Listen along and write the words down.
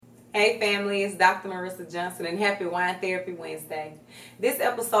Hey family, it's Dr. Marissa Johnson and happy Wine Therapy Wednesday. This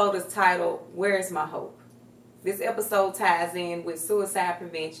episode is titled, Where is My Hope? This episode ties in with suicide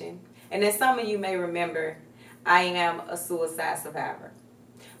prevention, and as some of you may remember, I am a suicide survivor.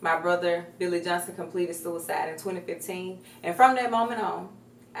 My brother Billy Johnson completed suicide in 2015, and from that moment on,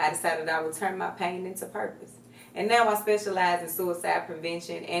 I decided I would turn my pain into purpose. And now I specialize in suicide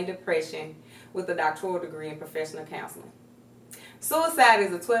prevention and depression with a doctoral degree in professional counseling. Suicide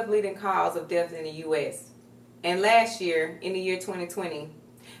is the 12th leading cause of death in the U.S. And last year, in the year 2020,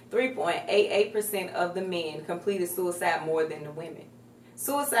 3.88% of the men completed suicide more than the women.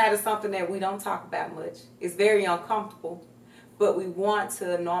 Suicide is something that we don't talk about much. It's very uncomfortable, but we want to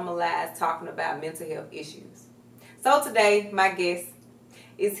normalize talking about mental health issues. So today, my guest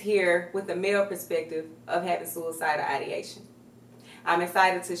is here with a male perspective of having suicidal ideation. I'm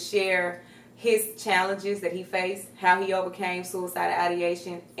excited to share his challenges that he faced, how he overcame suicidal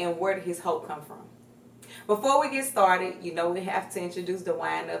ideation, and where did his hope come from. Before we get started, we have to introduce the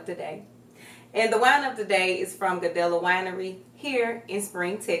wine of the day. And the wine of the day is from Gadela Winery here in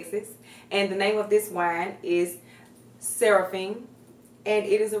Spring, Texas. And the name of this wine is Serafin, and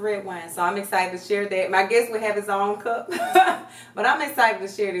it is a red wine. So I'm excited to share that. My guest will have his own cup, but I'm excited to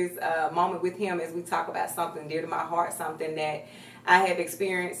share this moment with him as we talk about something dear to my heart, something that I have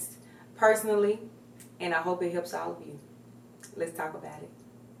experienced personally, and I hope it helps all of you. Let's talk about it.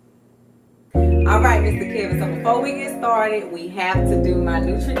 All right, Mr. Kevin, so before we get started, we have to do my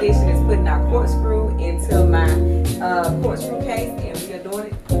new tradition is putting our corkscrew into my corkscrew case, and we are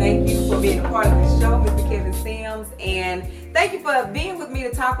doing it. Thank you for being a part of the show, Mr. Kevin Sims, and thank you for being with me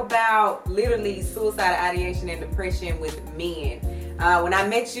to talk about literally suicidal ideation and depression with men. When I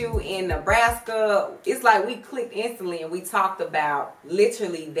met you in Nebraska, it's like we clicked instantly and we talked about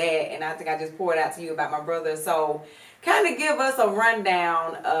literally that, and I think I just poured out to you about my brother. So kind of give us a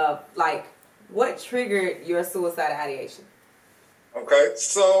rundown of like what triggered your suicidal ideation. Okay,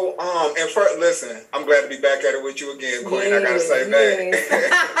 so and first, listen, I'm glad to be back at it with you again, Queen. Yes, I gotta say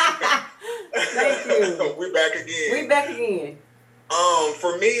that. Thank you. We're back again. We're back again.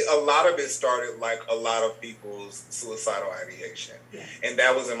 For me, a lot of it started like a lot of people's suicidal ideation. Yeah. And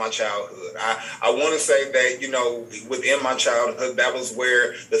that was in my childhood. I want to say that, within my childhood, that was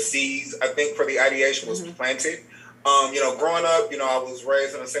where the seeds, I think, for the ideation was planted. Growing up, I was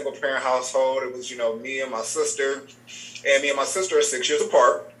raised in a single parent household. It was, me and my sister. And me and my sister are 6 years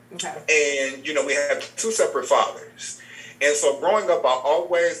apart. Okay. And, we had two separate fathers. And so growing up, I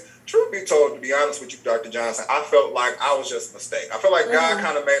always... Truth be told, to be honest with you, Dr. Johnson, I felt like I was just a mistake. I felt like God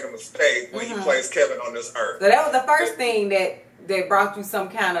kind of made a mistake when he placed Kevin on this earth. So that was the first thing that brought you some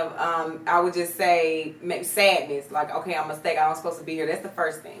kind of, I would just say, maybe sadness. Like, okay, I'm a mistake. I'm supposed to be here. That's the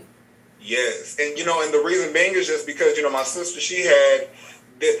first thing. Yes. And, and the reason being is just because, my sister, she had...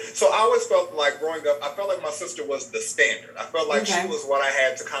 So I always felt like growing up, I felt like my sister was the standard. I felt like she was what I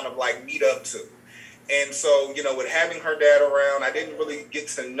had to kind of like meet up to. And so, with having her dad around, I didn't really get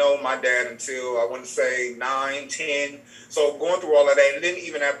to know my dad until, I want to say, 9, 10. So going through all of that, and then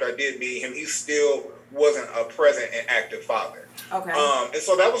even after I did meet him, he still wasn't a present and active father. Okay. And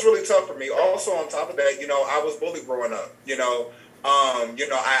so that was really tough for me. Also, on top of that, I was bullied growing up.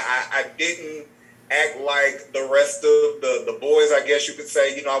 I didn't act like the rest of the boys, I guess you could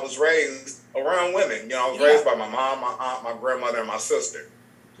say. I was raised around women. I was raised by my mom, my aunt, my grandmother, and my sister.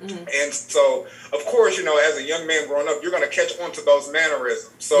 Mm-hmm. And so, of course, as a young man growing up, you're going to catch on to those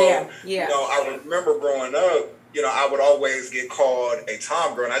mannerisms. So, I remember growing up, I would always get called a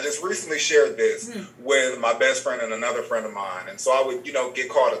tom girl. And I just recently shared this with my best friend and another friend of mine. And so I would, get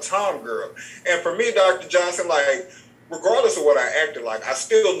called a tom girl. And for me, Dr. Johnson, like, regardless of what I acted like, I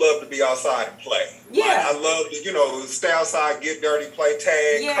still love to be outside and play. Yeah. Like, I love to, stay outside, get dirty, play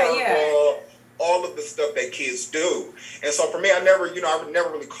tag, curveball. All of the stuff that kids do. And so for me, I never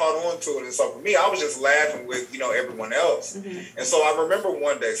really caught on to it. And so for me, I was just laughing with, everyone else. Mm-hmm. And so I remember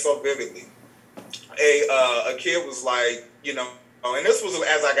one day so vividly, a kid was like, and this was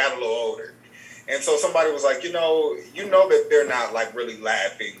as I got a little older. And so somebody was like, that they're not like really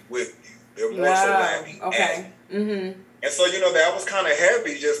laughing with you. They're more so laughing at you. Mm-hmm. And so, that was kind of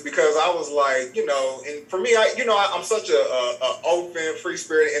heavy just because I was like, and for me, I'm such a open,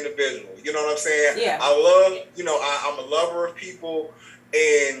 free-spirited individual. You know what I'm saying? Yeah. I love, I'm a lover of people.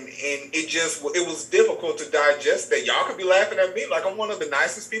 And it was difficult to digest that y'all could be laughing at me like I'm one of the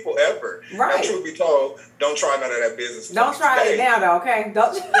nicest people ever. Right. Now, truth be told, don't try none of that business. Don't try it now, though, okay?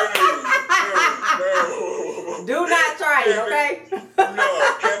 Don't. Do not try it, okay?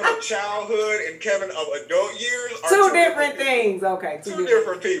 No, Kevin of childhood and Kevin of adult years are two different things. Okay. Two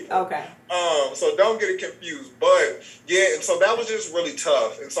different people. Okay. So don't get it confused. But yeah, and so that was just really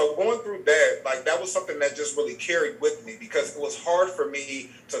tough. And so going through that, like that was something that just really carried with me because it was hard for me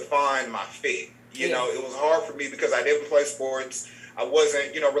to find my fit. You know, it was hard for me because I didn't play sports. I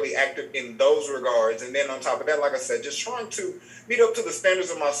wasn't, really active in those regards. And then on top of that, like I said, just trying to meet up to the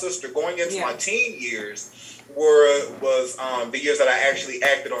standards of my sister. Going into my teen years was the years that I actually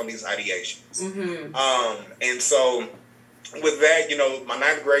acted on these ideations. And so with that, my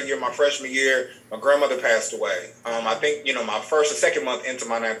 9th grade year, my freshman year, my grandmother passed away. I think, my first or second month into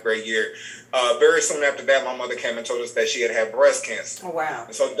my 9th grade year, very soon after that, my mother came and told us that she had breast cancer. Oh, wow.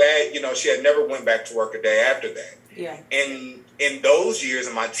 And so that, she had never went back to work a day after that. Yeah. And in those years,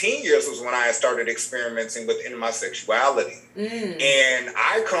 in my teen years, was when I had started experimenting within my sexuality. And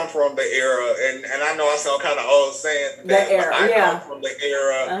I come from the era, and I know I sound kind of old saying that, but I come from the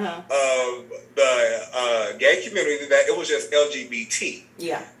era of the gay community that it was just LGBT.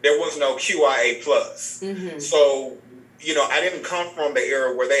 Yeah. There was no QIA+. So, I didn't come from the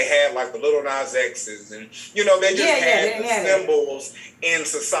era where they had like the Little Nas X's and, they just had the symbols in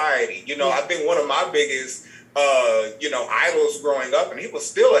society. I think one of my biggest idols growing up, and he was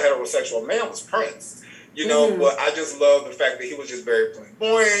still a heterosexual man, was Prince. But I just love the fact that he was just very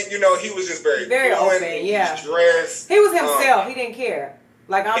flamboyant. He was just very open. Yeah, he was dressed. He was himself. He didn't care.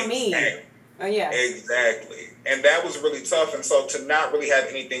 Like I'm me. Yeah, exactly. And that was really tough. And so to not really have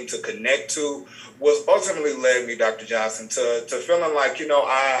anything to connect to was ultimately led me, Dr. Johnson, to feeling like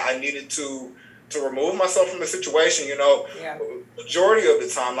I needed to remove myself from the situation. Majority of the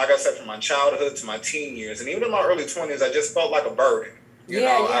time, like I said, from my childhood to my teen years, and even in my early 20s, I just felt like a burden.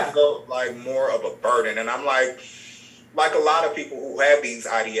 I felt like more of a burden. And I'm like a lot of people who have these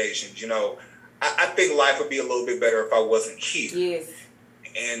ideations, I think life would be a little bit better if I wasn't here. Yes.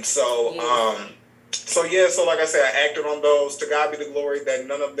 And so, so like I said, I acted on those. To God be the glory that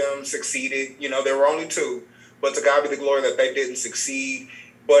none of them succeeded. There were only 2, but to God be the glory that they didn't succeed.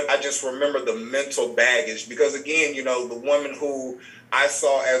 But I just remember the mental baggage because, again, the woman who I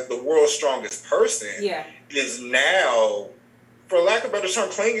saw as the world's strongest person is now, for lack of a better term,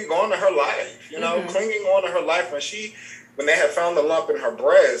 clinging on to her life, clinging on to her life. When they had found the lump in her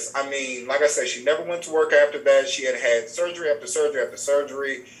breast, I mean, like I said, she never went to work after that. She had surgery after surgery after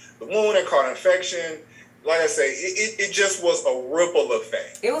surgery. The wound had caught infection. Like I say, it just was a ripple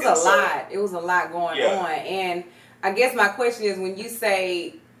effect. It was a lot. It was a lot going on. And I guess my question is, when you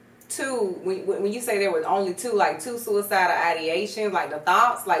say 2, when you say there was only 2, like 2 suicidal ideations, like the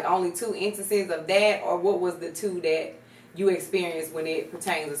thoughts, like only 2 instances of that, or what was the 2 that you experienced when it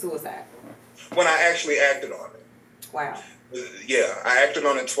pertains to suicide? When I actually acted on it. Wow. Yeah, I acted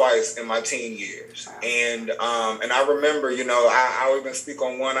on it twice in my teen years. Wow. And I remember, I even speak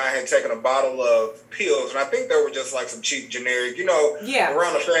on one. I had taken a bottle of pills, and I think they were just like some cheap generic,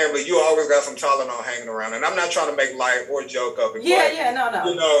 around the family, you always got some Tylenol hanging around. And I'm not trying to make light or joke of it.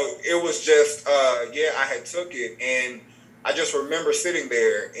 No. It was just, I had took it, and I just remember sitting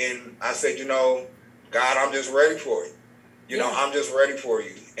there, and I said, God, I'm just ready for you. I'm just ready for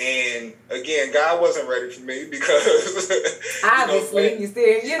you. And again, God wasn't ready for me because obviously you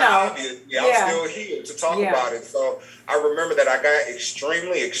still, I'm still here to talk about it. So I remember that I got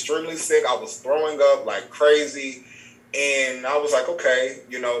extremely, extremely sick. I was throwing up like crazy. And I was like, okay,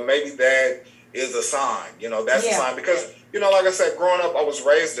 maybe that is a sign. That's a sign because, like I said, growing up, I was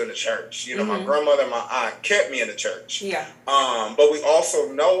raised in the church. My grandmother and my aunt kept me in the church. Yeah. But we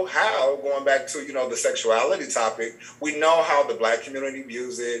also know how, going back to, the sexuality topic, we know how the Black community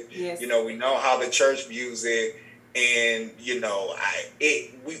views it. Yes. We know how the church views it. And,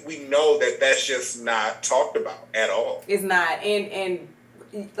 we know that that's just not talked about at all. It's not. And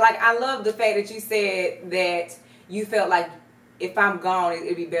like, I love the fact that you said that you felt like if I'm gone,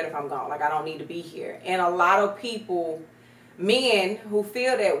 it'd be better if I'm gone. Like, I don't need to be here. And a lot of people, men who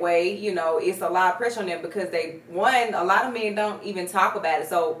feel that way, it's a lot of pressure on them because a lot of men don't even talk about it.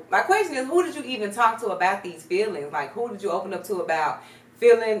 So my question is, who did you even talk to about these feelings? Like, who did you open up to about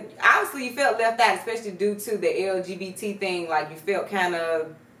feeling, obviously you felt left out, especially due to the LGBT thing. Like, you felt kind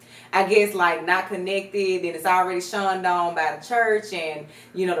of, I guess, like not connected, and it's already shunned on by the church and,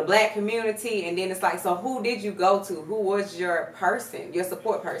 the Black community. And then it's like, so who did you go to? Who was your person, your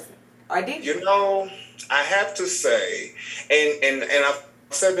support person? Or did you? I have to say, and I've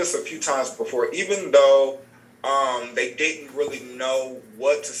said this a few times before, even though they didn't really know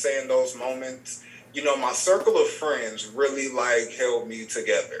what to say in those moments, my circle of friends really held me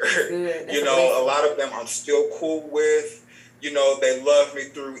together. Good. A lot of them I'm still cool with. You know, they loved me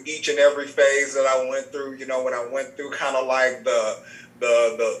through each and every phase that I went through. You know, when I went through kind of like the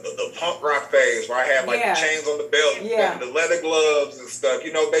punk rock phase where I had like the chains on the belt and the leather gloves and stuff.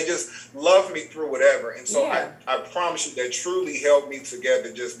 You know, they just loved me through whatever. And so I promise you that truly held me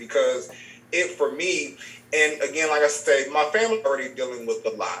together just because it for me, and again, like I say, my family already dealing with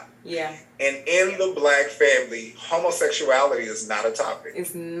a lot. Yeah. And in the Black family, homosexuality is not a topic.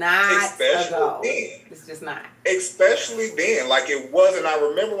 It's not. Especially then. It's just not. Especially then. Like it wasn't. I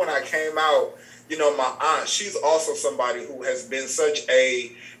remember when I came out, you know, my aunt, she's also somebody who has been such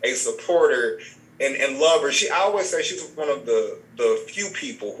a supporter and lover. I always say she's one of the few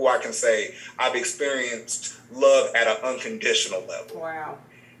people who I can say I've experienced love at an unconditional level. Wow.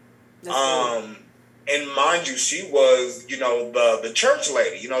 And mind you, she was, you know, the church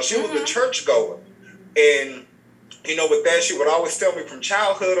lady. You know, she was the church goer. And, you know, with that, she would always tell me from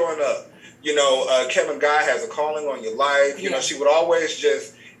childhood on up, you know, Kevin, God has a calling on your life. You know, she would always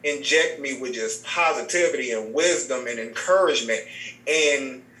just inject me with just positivity and wisdom and encouragement.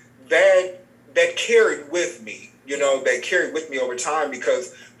 And that carried with me, you know, that carried with me over time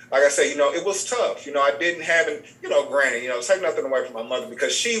because, like I say, you know, it was tough. You know, I didn't have, you know, granted, you know, take nothing away from my mother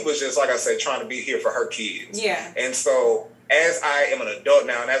because she was just, like I said, trying to be here for her kids. Yeah. And so as I am an adult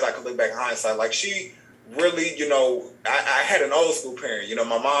now and as I can look back in hindsight, like she really, you know, I had an old school parent. You know,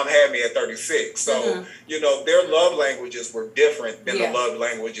 my mom had me at 36. So, you know, their love languages were different than the love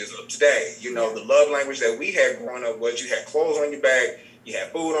languages of today. You know, the love language that we had growing up was you had clothes on your back, you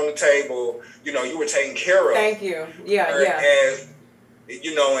had food on the table, you know, you were taken care of. Thank you. Yeah, As,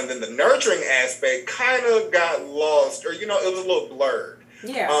 you know, and then the nurturing aspect kind of got lost, or, you know, it was a little blurred.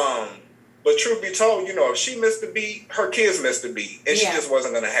 Yeah. But truth be told, you know, if she missed a beat, her kids missed a beat, and she just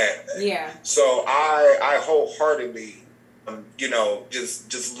wasn't going to have that. Yeah. So I wholeheartedly, you know,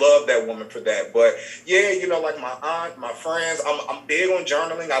 just love that woman for that. But yeah, you know, like my aunt, my friends, I'm big on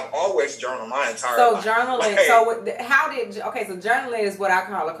journaling. I've always journaled my entire life. So journaling. So journaling is what I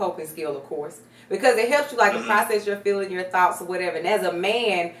call a coping skill, of course, because it helps you like to process your feelings, your thoughts, or whatever. And as a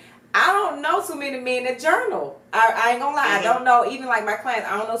man, I don't know too many men that journal. I ain't gonna lie. I don't know. Even like my clients,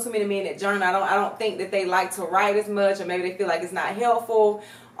 I don't know too many men that journal. I don't think that they like to write as much, or maybe they feel like it's not helpful.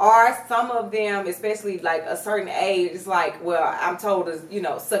 Or some of them, especially like a certain age, it's like, well, I'm told to, you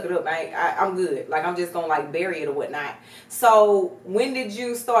know, suck it up. I'm good. Like I'm just gonna like bury it or whatnot. So when did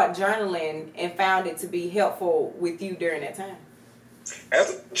you start journaling and found it to be helpful with you during that time? As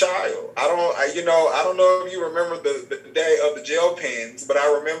a child, I don't know if you remember the day of the gel pens, but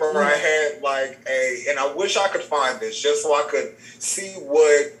I remember I had like and I wish I could find this just so I could see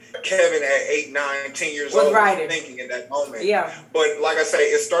what Kevin at 8, 9, 10 years old was thinking in that moment. Yeah. But like I say,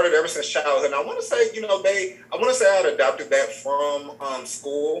 it started ever since childhood. And I want to say, you know, I want to say I had adopted that from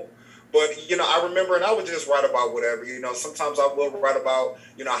school. But, you know, I remember, and I would just write about whatever, you know, sometimes I will write about,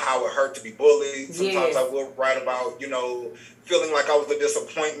 you know, how it hurt to be bullied. Sometimes I will write about, you know, feeling like I was a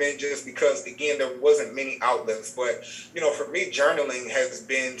disappointment just because, again, there wasn't many outlets. But, you know, for me, journaling has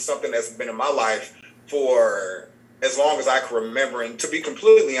been something that's been in my life for as long as I can remember. And to be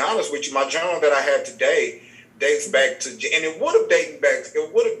completely honest with you, my journal that I have today dates back to, and it would have dated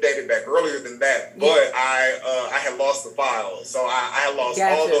back earlier than that, but I had lost the files, so I had lost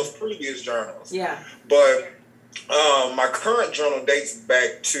all those previous journals. Yeah. But my current journal dates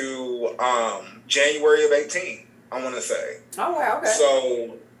back to January of 18. I want to say. Oh wow. Okay.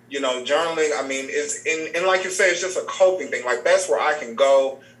 So you know, journaling. I mean, it's and like you say, it's just a coping thing. Like that's where I can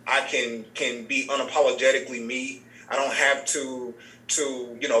go. I can be unapologetically me. I don't have to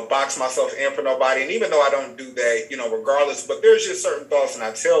you know, box myself in for nobody. And even though I don't do that, you know, regardless, but there's just certain thoughts, and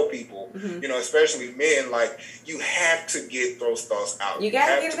I tell people, you know, especially men, like, you have to get those thoughts out. You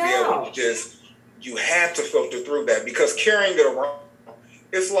gotta get it out. You have to filter through that, because carrying it around,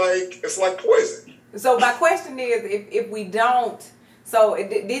 it's like poison. So my question is, if we don't, so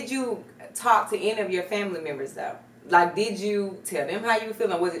did you talk to any of your family members though? Like, did you tell them how you were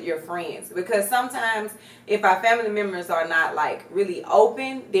feeling? Was it your friends? Because sometimes if our family members are not like really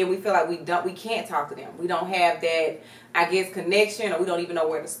open, then we feel like we can't talk to them. We don't have that, I guess, connection, or we don't even know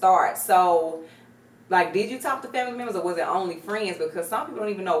where to start. So, like, did you talk to family members, or was it only friends? Because some people don't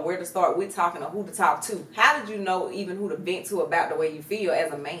even know where to start with talking, or who to talk to. How did you know even who to vent to about the way you feel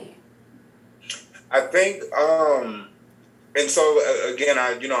as a man? I think, and so again,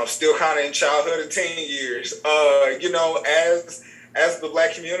 I'm still kind of in childhood and teen years. You know, as the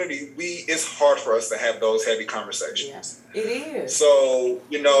Black community, it's hard for us to have those heavy conversations. Yeah, it is. So,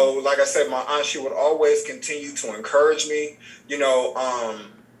 you know, like I said, my aunt, she would always continue to encourage me. You know,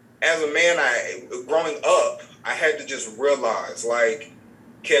 as a man, growing up, I had to just realize, like,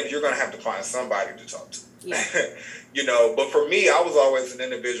 Kev, you're gonna have to find somebody to talk to. Yeah. But for me, I was always an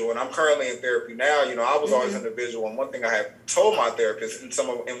individual, and I'm currently in therapy now. I was always an individual, and one thing I had told my therapist in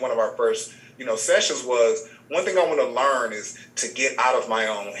one of our first, sessions was, one thing I want to learn is to get out of my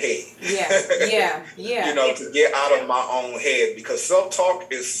own head. Yeah. To get out of my own head, because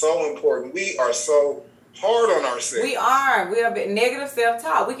self-talk is so important. We are so hard on ourselves. We are negative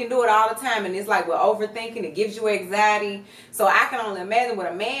self-talk. We can do it all the time, and it's like we're overthinking. It gives you anxiety. So I can only imagine what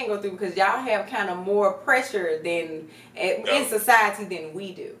a man go through, because y'all have kind of more pressure in society than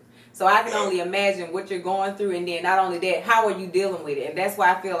we do. So I can only imagine what you're going through, and then not only that, how are you dealing with it? And that's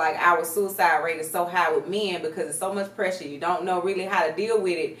why I feel like our suicide rate is so high with men, because it's so much pressure. You don't know really how to deal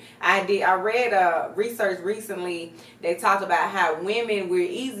with it. I read research recently. They talked about how women, we're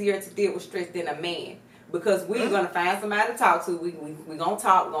easier to deal with stress than a man. Because we're going to find somebody to talk to. We're going to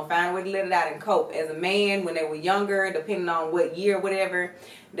talk. We're going to find a way to let it out and cope. As a man, when they were younger, depending on what year or whatever,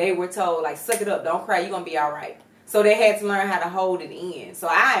 they were told, like, suck it up. Don't cry. You're going to be all right. So they had to learn how to hold it in. So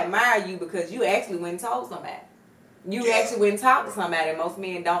I admire you, because you actually went and told somebody. You actually went and talked to somebody. Most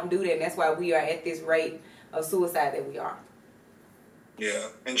men don't do that. And that's why we are at this rate of suicide that we are. Yeah,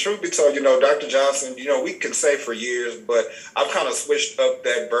 and truth be told, Dr. Johnson, we can say for years, but I've kind of switched up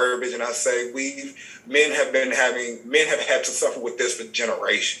that verbiage, and I say men have had to suffer with this for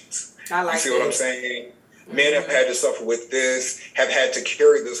generations. I like you see what I'm saying? Men have had to suffer with this, have had to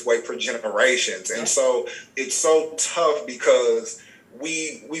carry this weight for generations, and so it's so tough, because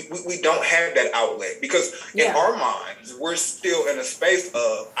we don't have that outlet, because in our minds we're still in a space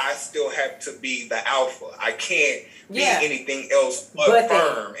of, I still have to be the alpha. I can't be anything else but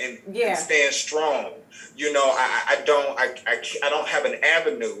firm and stand strong. I don't have an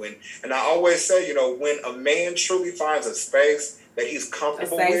avenue, and I always say, when a man truly finds a space that he's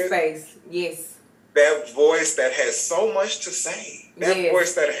comfortable with, space, yes, that voice that has so much to say, that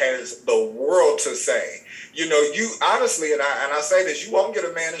voice that has the world to say. You honestly, and I say this, you won't get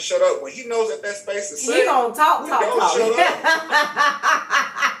a man to shut up when he knows that space is safe. He gonna talk. Shut up.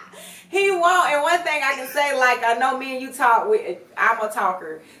 He won't. And one thing I can say, like, I know me and you talk with, I'm a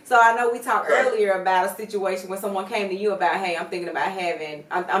talker. So I know we talked earlier about a situation when someone came to you about, hey, I'm thinking about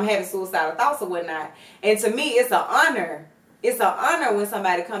I'm having suicidal thoughts or whatnot. And to me, it's an honor. It's an honor when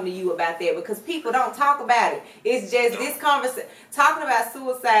somebody come to you about that, because people don't talk about it. It's just this conversation. Talking about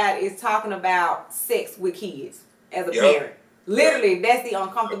suicide is talking about sex with kids as a parent. Literally, that's the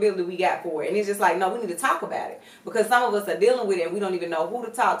uncomfortability we got for it. And it's just like, no, we need to talk about it. Because some of us are dealing with it, and we don't even know who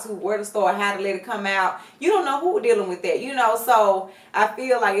to talk to, where to start, how to let it come out. You don't know who's dealing with that, So I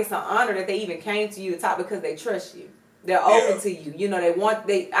feel like it's an honor that they even came to you to talk, because they trust you. They're open to you.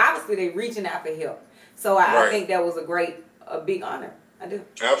 Obviously they're reaching out for help. So I think that was a big honor. I do.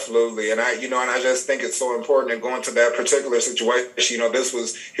 Absolutely. And I just think it's so important. And going to that particular situation, this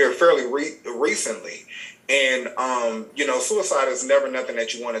was here fairly recently. And, suicide is never nothing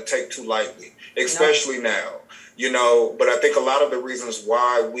that you want to take too lightly, especially now, but I think a lot of the reasons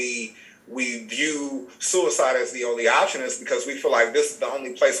why we view suicide as the only option is because we feel like this is the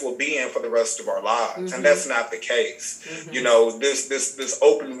only place we'll be in for the rest of our lives. And that's not the case. This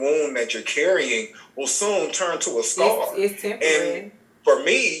open wound that you're carrying will soon turn to a scar. It's temporary. And for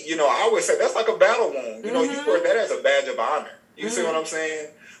me, I always say that's like a battle wound. You wear that as a badge of honor. You see what I'm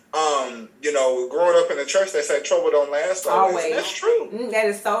saying? Growing up in the church, they say trouble don't last always. That's true. That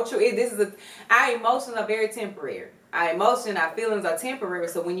is so true. Our emotions are very temporary. Our feelings are temporary.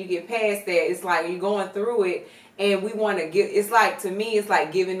 So when you get past that, it's like you're going through it, and we want to to me, it's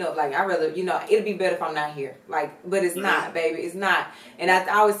like giving up. Like, I rather, it'll be better if I'm not here. Like, but it's not, baby. It's not. And I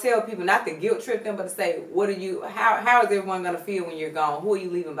always tell people not to guilt trip them, but to say, how is everyone going to feel when you're gone? Who are you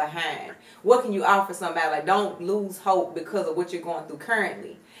leaving behind? What can you offer somebody? Like, don't lose hope because of what you're going through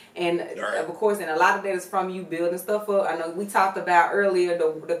currently. And of course, and a lot of that is from you building stuff up. I know we talked about earlier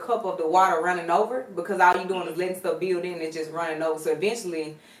the cup of the water running over, because all you're doing is letting stuff build in and just running over. So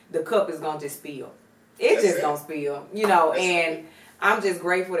eventually the cup is going to just spill. It's just going to spill, and I'm just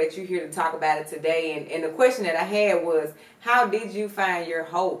grateful that you're here to talk about it today. And the question that I had was, how did you find your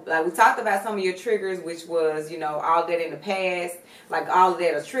hope? Like, we talked about some of your triggers, which was, all that in the past, like all of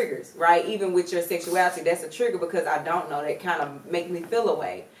that are triggers, right? Even with your sexuality, that's a trigger, because I don't know, that kind of make me feel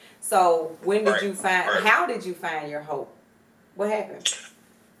away. So how did you find your hope? What happened?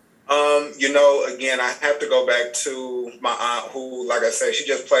 Again, I have to go back to my aunt, who, like I said, she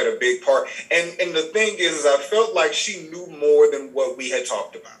just played a big part. And the thing is I felt like she knew more than what we had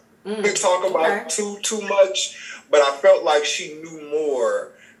talked about. We talk about too much, but I felt like she knew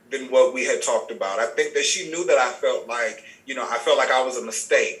more than what we had talked about. I think that she knew that I felt like, I felt like I was a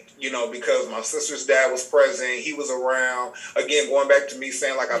mistake, because my sister's dad was present. He was around. Again, going back to me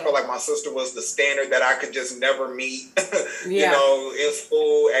saying, like, I felt like my sister was the standard that I could just never meet, in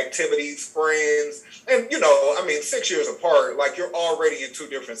school, activities, friends. And, 6 years apart, like, you're already in two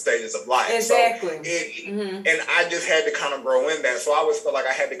different stages of life. Exactly. So and I just had to kind of grow in that. So I always felt like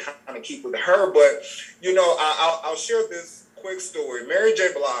I had to kind of keep with her. But, I'll share this quick story. Mary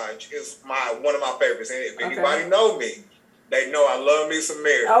J. Blige is one of my favorites. And if anybody know me, they know I love me some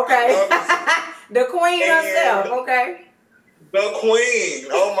Mary. Okay. The queen herself. Okay. The queen.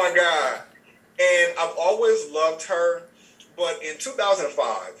 Oh, my God. And I've always loved her. But in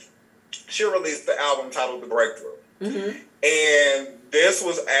 2005, she released the album titled The Breakthrough. Mm-hmm. And this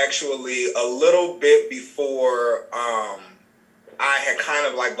was actually a little bit before I had kind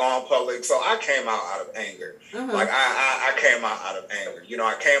of like gone public. So I came out of anger. Mm-hmm. Like I came out of anger.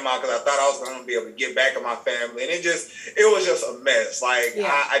 I came out because I thought I was going to be able to get back at my family. And it was just a mess. Like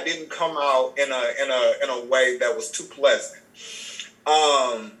I didn't come out in a way that was too pleasant.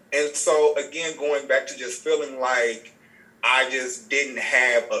 And so again, going back to just feeling like I just didn't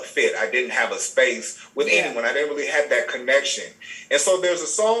have a fit. I didn't have a space with anyone. I didn't really have that connection. And so there's a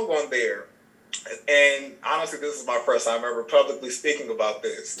song on there, and honestly, this is my first time ever publicly speaking about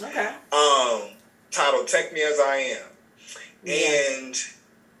this. Okay. Titled "Take Me as I Am." Yeah. And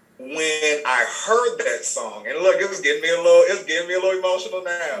when I heard that song, and look, it's getting me a little emotional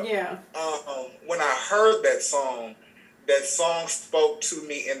now. Yeah. When I heard that song spoke to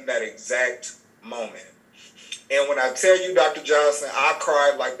me in that exact moment. And when I tell you, Dr. Johnson, I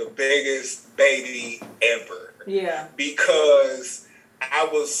cried like the biggest baby ever. Yeah. Because I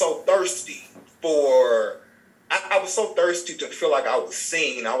was so thirsty I was so thirsty to feel like I was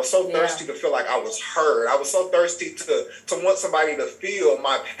seen. I was so thirsty to feel like I was heard. I was so thirsty to want somebody to feel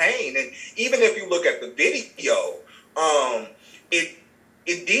my pain. And even if you look at the video,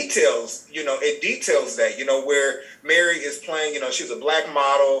 it details that, where Mary is playing, she's a black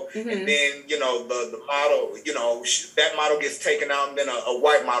model, and then, the model, that model gets taken out, and then a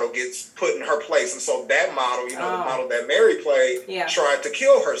white model gets put in her place. And so that model, the model that Mary played, tried to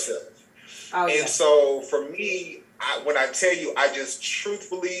kill herself. Oh, and so for me, when I tell you, I just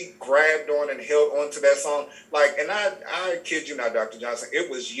truthfully grabbed on and held on to that song. Like, and I kid you not, Dr. Johnson,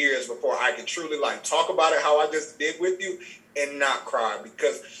 it was years before I could truly like talk about it how I just did with you and not cry,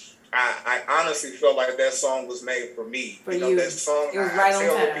 because I honestly felt like that song was made for me. For you. That song, it was right on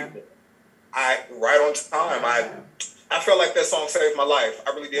time. Right on time. I felt like that song saved my life.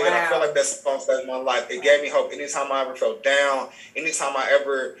 I really did. Wow. I felt like that song saved my life. It gave me hope. Anytime I ever felt down, anytime I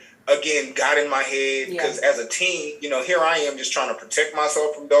ever, again, got in my head, because as a teen, here I am just trying to protect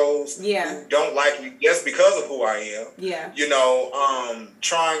myself from those who don't like me, just because of who I am. Yeah.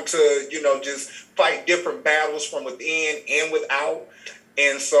 Trying to, just fight different battles from within and without.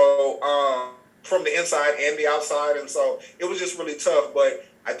 And so, from the inside and the outside. And so it was just really tough. But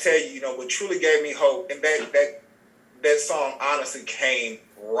I tell you, what truly gave me hope, and that song honestly came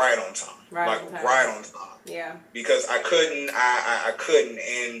right on time. Right on time. Yeah. Because I couldn't.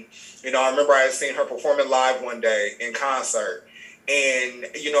 And, I remember I had seen her performing live one day in concert. And,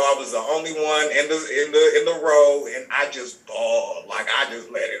 I was the only one in the row, and I just bawled. Like, I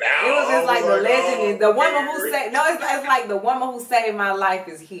just let it out. It was just like the legend. The woman who saved, it's like the woman who saved my life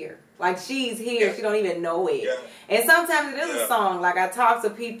is here. Like, she's here. Yeah. She don't even know it. Yeah. And sometimes it is a song. Like, I talk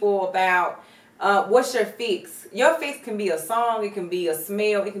to people about, what's your fix? Your fix can be a song, it can be a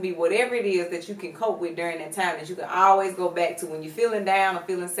smell, it can be whatever it is that you can cope with during that time, that you can always go back to when you're feeling down or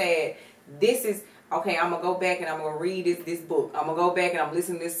feeling sad. This is, okay, I'm going to go back and I'm going to read this book. I'm going to go back and I'm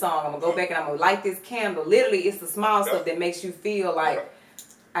listening to this song. I'm going to go back and I'm going to light this candle. Literally, it's the small stuff that makes you feel like,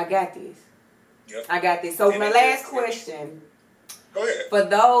 I got this. Yep. I got this. So my last question, go ahead.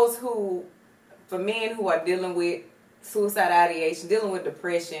 For men who are dealing with suicide ideation, dealing with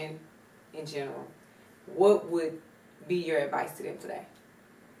depression in general, what would be your advice to them today?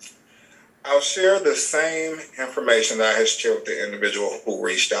 I'll share the same information that I have shared with the individual who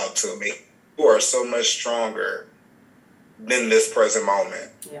reached out to me, who are so much stronger than this present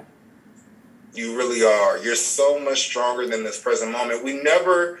moment. Yeah. You really are. You're so much stronger than this present moment. We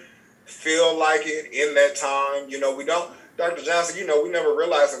never feel like it in that time. We don't, Dr. Johnson, we never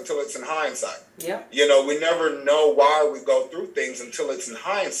realize until it's in hindsight. Yeah. We never know why we go through things until it's in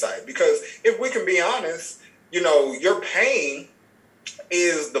hindsight. Because if we can be honest, your pain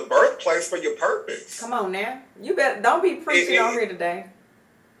is the birthplace for your purpose. Come on now. You better don't be preaching on here today.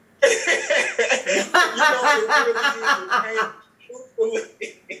 It really is.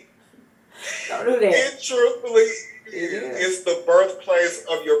 Truthfully, don't do that. It truthfully, It's the birthplace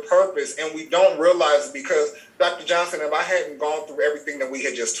of your purpose, and we don't realize it because, Dr. Johnson, if I hadn't gone through everything that we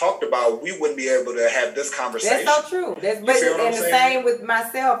had just talked about, we wouldn't be able to have this conversation. That's so true. And the same with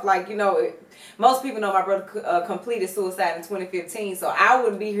myself. Like, you know, most people know my brother completed suicide in 2015, so I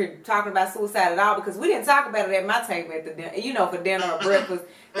wouldn't be here talking about suicide at all because we didn't talk about it at my table at the dinner, you know, for dinner or breakfast.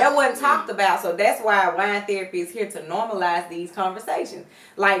 That wasn't talked about, so that's why wine therapy is here to normalize these conversations.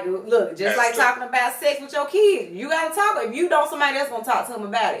 Like, look, just like talking about sex with your kids, you gotta talk. If you don't, somebody else gonna talk to them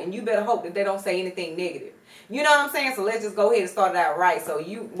about it, and you better hope that they don't say anything negative. You know what I'm saying? So let's just go ahead and start it out right. So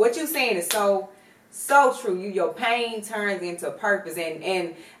what you saying is so true. Your pain turns into purpose,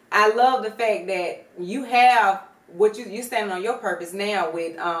 and I love the fact that you have what you standing on your purpose now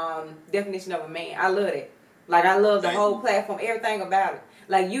with definition of a man. I love it. Like, I love the whole platform, everything about it.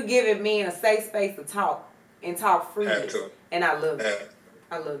 Like, you giving men a safe space to talk and talk freely, and I love it.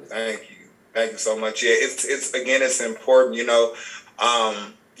 I love it. Thank you so much. Yeah, it's important, you know.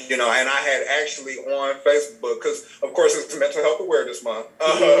 And I had actually on Facebook, because of course it's Mental Health Awareness Month.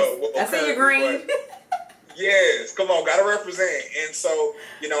 I see you green. Yes, come on, gotta represent. And so,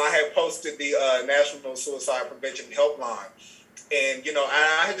 you know, I had posted the National Suicide Prevention Helpline. And, you know,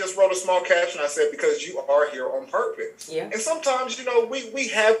 I had just wrote a small caption. I said, because you are here on purpose. Yeah. And sometimes, you know, we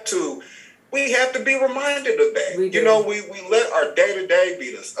have to be reminded of that. You know, we let our day-to-day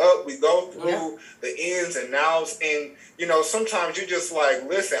beat us up. We go through the ins and outs. And, you know, sometimes you're just like,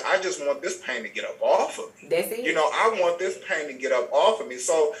 listen, I just want this pain to get up off of me. That's it. You know, I want this pain to get up off of me.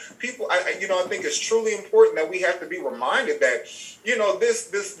 So people, I think it's truly important that we have to be reminded that, you know,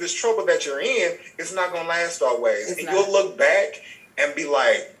 this trouble that you're in is not going to last always. You'll look back and be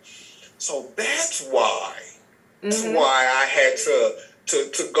like, so that's why. That's why I had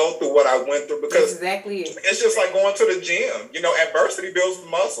to go through what I went through, because it's just like going to the gym. You know, adversity builds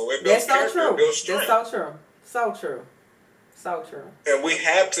muscle. It builds character. It builds strength. That's so true. So true. So true. And we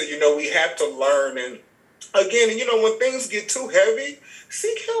have to learn. And again, you know, when things get too heavy,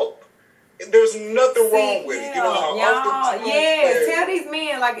 seek help. There's nothing wrong with it. You know, tell these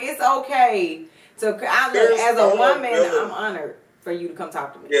men, like, it's okay to. As a woman, I'm honored for you to come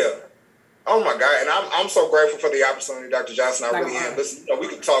talk to me. Yeah. Oh my God, and I'm so grateful for the opportunity, Dr. Johnson. I really am. Listen, you know, we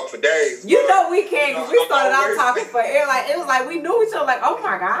could talk for days. You know we can, because we started out talking for air. Like, it was like we knew each other. Like, oh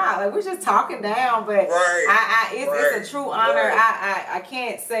my God, like we're just talking down. But it's a true honor. I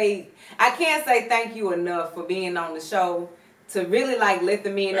can't say thank you enough for being on the show, to really like let the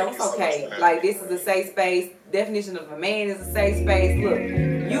men know it's okay. Like, this is a safe space. Definition of a man is a safe space. Look,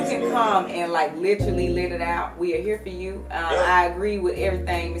 you can come and like literally let it out. We are here for you. I agree with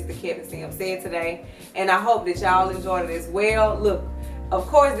everything Mr. Kevin Sim said today, and I hope that y'all enjoyed it as well. Look, of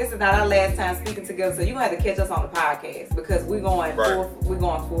course, this is not our last time speaking together, so you have to catch us on the podcast, because we're going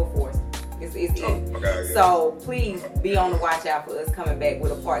full force. It's So please be on the watch out for us coming back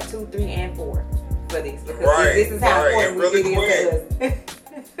with a part 2, 3, and 4 for this, because this is how important really it is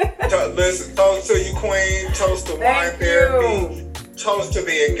to us. Listen, toast to you, Queen. Toast to wine therapy. Toast to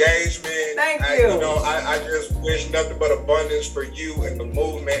the engagement. Thank you. You know, I just wish nothing but abundance for you and the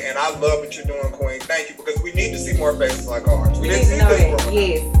movement. And I love what you're doing, Queen. Thank you, because we need to see more faces like ours. We need to know that.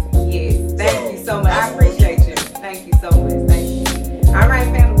 Yes. Thank you so much. I appreciate you. Thank you so much. Thank you. All right,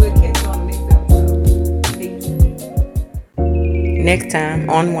 family. We'll catch you on the next episode. Peace. Next time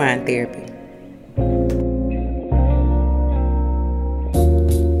on Wine Therapy.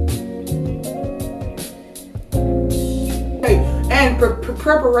 And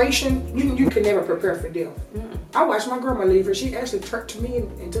preparation, you can never prepare for death. I watched my grandma leave her. She actually turned to me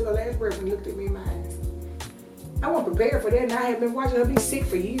and took her last breath and looked at me in my eyes. I wasn't prepared for that, and I had been watching her be sick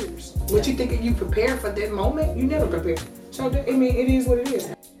for years. But you think you prepare for that moment? You never prepare. So, I mean, it is what it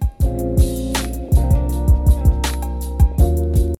is.